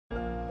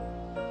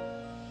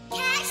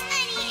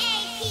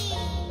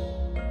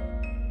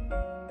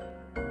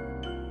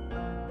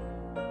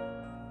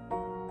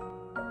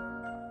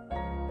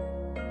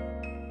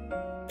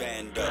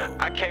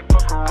can't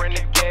fuck with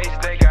renegades,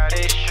 they got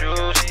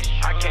issues.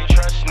 I can't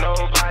trust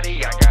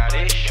nobody, I got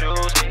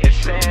issues. It's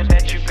sad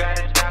that you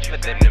gotta die for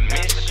them to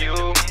miss you.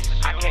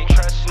 I can't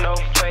trust no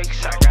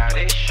fakes, I got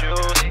issues.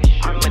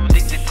 I'm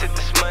addicted to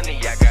this money,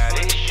 I got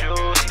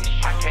issues.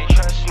 I can't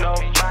trust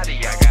nobody,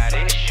 I got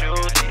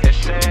issues. It's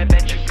sad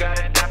that you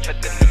gotta die for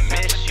them to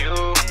miss you.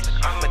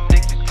 I'm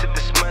addicted to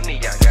this money,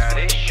 I got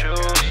issues.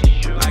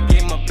 I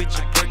gave my bitch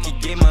a perky,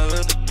 gave my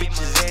other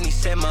bitches, and he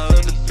said my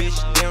other bitch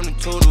down and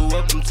told her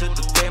welcome to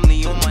the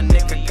family. On my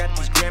neck I got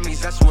these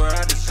Grammys, I swear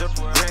I deserve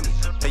a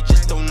Grammy. They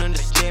just don't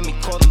understand me,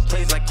 calling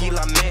plays like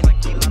Eli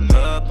Manning.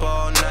 Up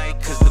all night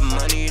cause the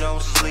money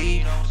don't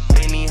sleep.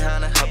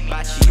 Benihana,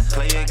 hibachi, a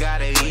player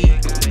gotta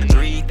eat.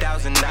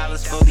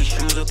 $3,000 for these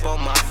shoes up on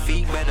my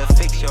feet. Better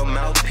fix your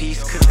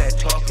mouthpiece cause that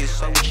talk is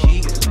so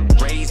cheap.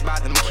 Raised by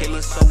them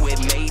killers so it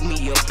made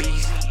me a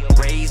beast.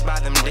 Raised by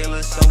them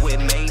dealers so it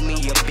made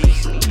me a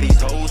beast.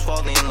 These hoes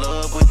fall in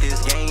love with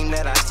this game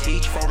that I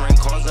teach. Foreign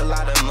cars, a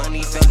lot of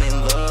money, fell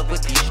in love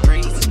with these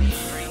streets.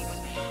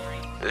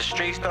 The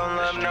streets don't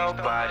love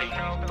nobody.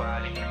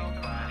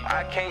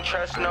 I can't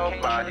trust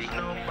nobody.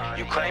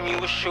 You claim you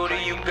a shooter,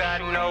 you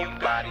got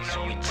nobody.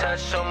 So we touch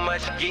so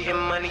much, getting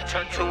money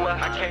turned to a.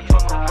 I can't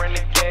fuck with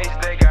renegades,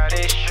 they got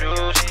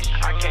issues.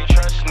 I can't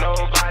trust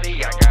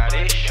nobody, I got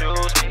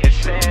issues.